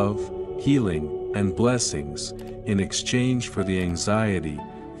 love, healing, and blessings, in exchange for the anxiety,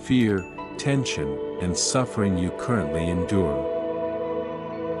 fear, tension, and suffering you currently endure.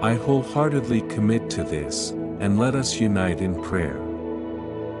 I wholeheartedly commit to this, and let us unite in prayer.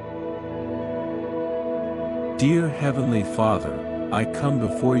 Dear Heavenly Father, I come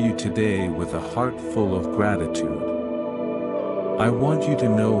before you today with a heart full of gratitude. I want you to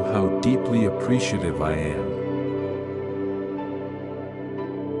know how deeply appreciative I am.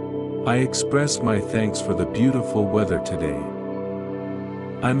 I express my thanks for the beautiful weather today.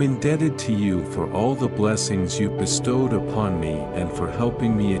 I'm indebted to you for all the blessings you've bestowed upon me and for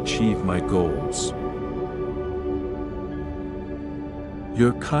helping me achieve my goals.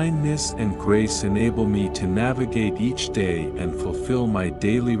 Your kindness and grace enable me to navigate each day and fulfill my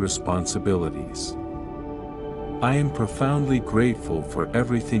daily responsibilities. I am profoundly grateful for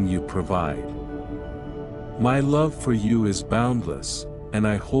everything you provide. My love for you is boundless, and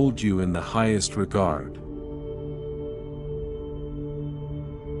I hold you in the highest regard.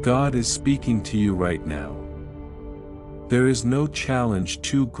 God is speaking to you right now. There is no challenge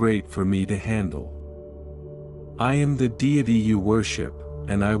too great for me to handle. I am the deity you worship,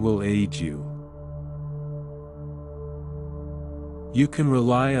 and I will aid you. You can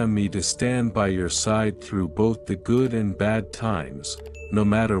rely on me to stand by your side through both the good and bad times, no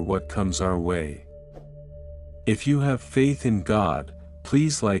matter what comes our way. If you have faith in God,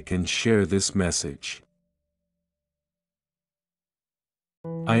 please like and share this message.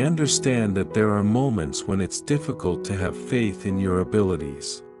 I understand that there are moments when it's difficult to have faith in your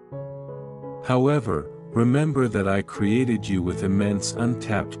abilities. However, remember that I created you with immense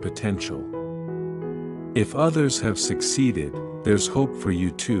untapped potential. If others have succeeded, there's hope for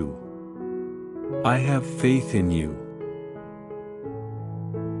you too. I have faith in you.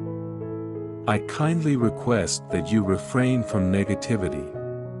 I kindly request that you refrain from negativity.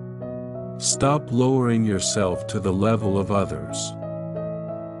 Stop lowering yourself to the level of others.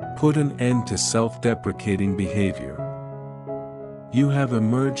 Put an end to self-deprecating behavior. You have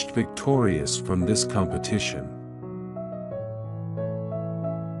emerged victorious from this competition.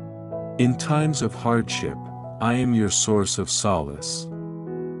 In times of hardship, I am your source of solace.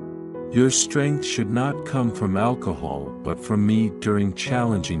 Your strength should not come from alcohol but from me during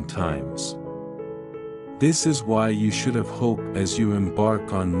challenging times. This is why you should have hope as you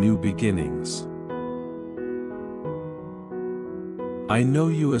embark on new beginnings. I know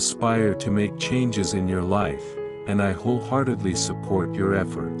you aspire to make changes in your life, and I wholeheartedly support your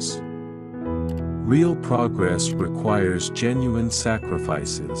efforts. Real progress requires genuine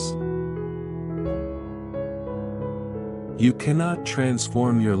sacrifices. You cannot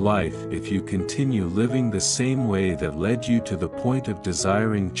transform your life if you continue living the same way that led you to the point of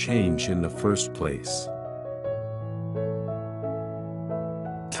desiring change in the first place.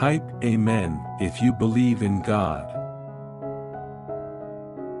 Type Amen if you believe in God.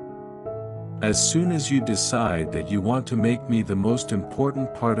 As soon as you decide that you want to make me the most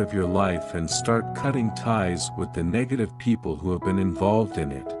important part of your life and start cutting ties with the negative people who have been involved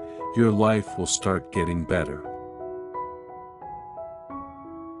in it, your life will start getting better.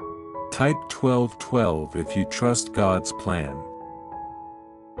 Type 1212 if you trust God's plan.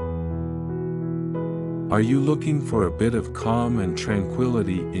 Are you looking for a bit of calm and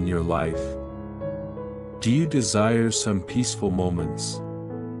tranquility in your life? Do you desire some peaceful moments?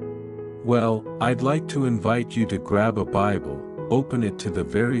 Well, I'd like to invite you to grab a Bible, open it to the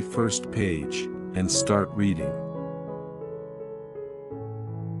very first page, and start reading.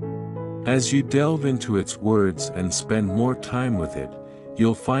 As you delve into its words and spend more time with it,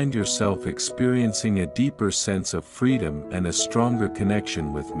 you'll find yourself experiencing a deeper sense of freedom and a stronger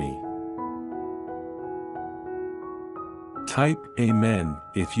connection with me. Type Amen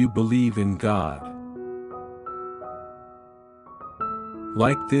if you believe in God.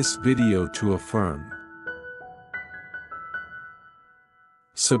 Like this video to affirm.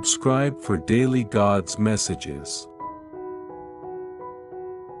 Subscribe for daily God's messages.